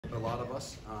lot of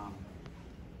us.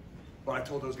 But I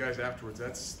told those guys afterwards,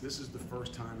 this is the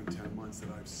first time in 10 months that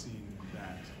I've seen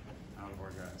that out of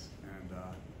our guys. And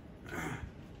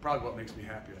probably what makes me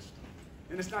happiest.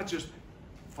 And it's not just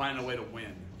finding a way to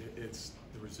win. It's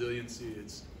the resiliency,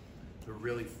 it's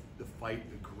the fight,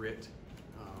 the grit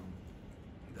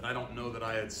that I don't know that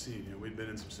I had seen. You know, we'd been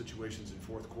in some situations in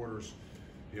fourth quarters,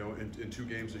 you know, in 2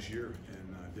 games this year,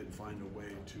 and didn't find a way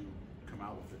to come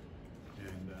out with it.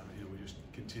 And you know, we just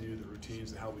continue the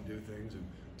routines of how we do things, and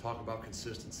talk about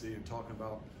consistency, and talking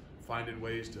about finding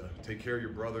ways to take care of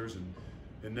your brothers,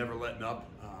 and never letting up.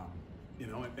 You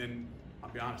know, and I'll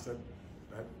be honest, that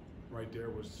right there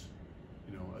was,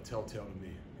 you know, a telltale to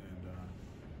me. And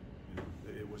you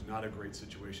know, it was not a great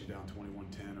situation down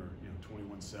 21-10 or, you know,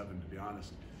 21-7, to be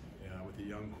honest, with a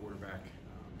young quarterback.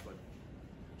 But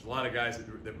there's a lot of guys that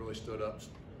really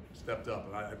stepped up.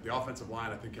 And the offensive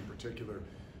line, I think in particular,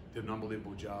 did an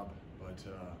unbelievable job. But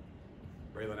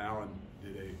Braylon Allen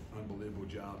did an unbelievable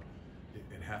job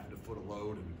in having to foot a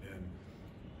load, and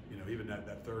you know, even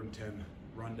that 3rd and 10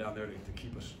 run down there to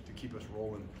keep us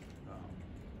rolling.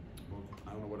 Well,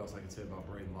 I don't know what else I can say about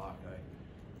Braden Locke.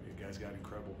 The guy's got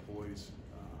incredible poise.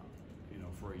 You know,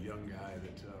 for a young guy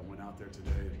that went out there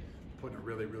today, put in a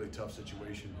really tough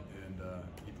situation, and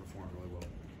he performed really well.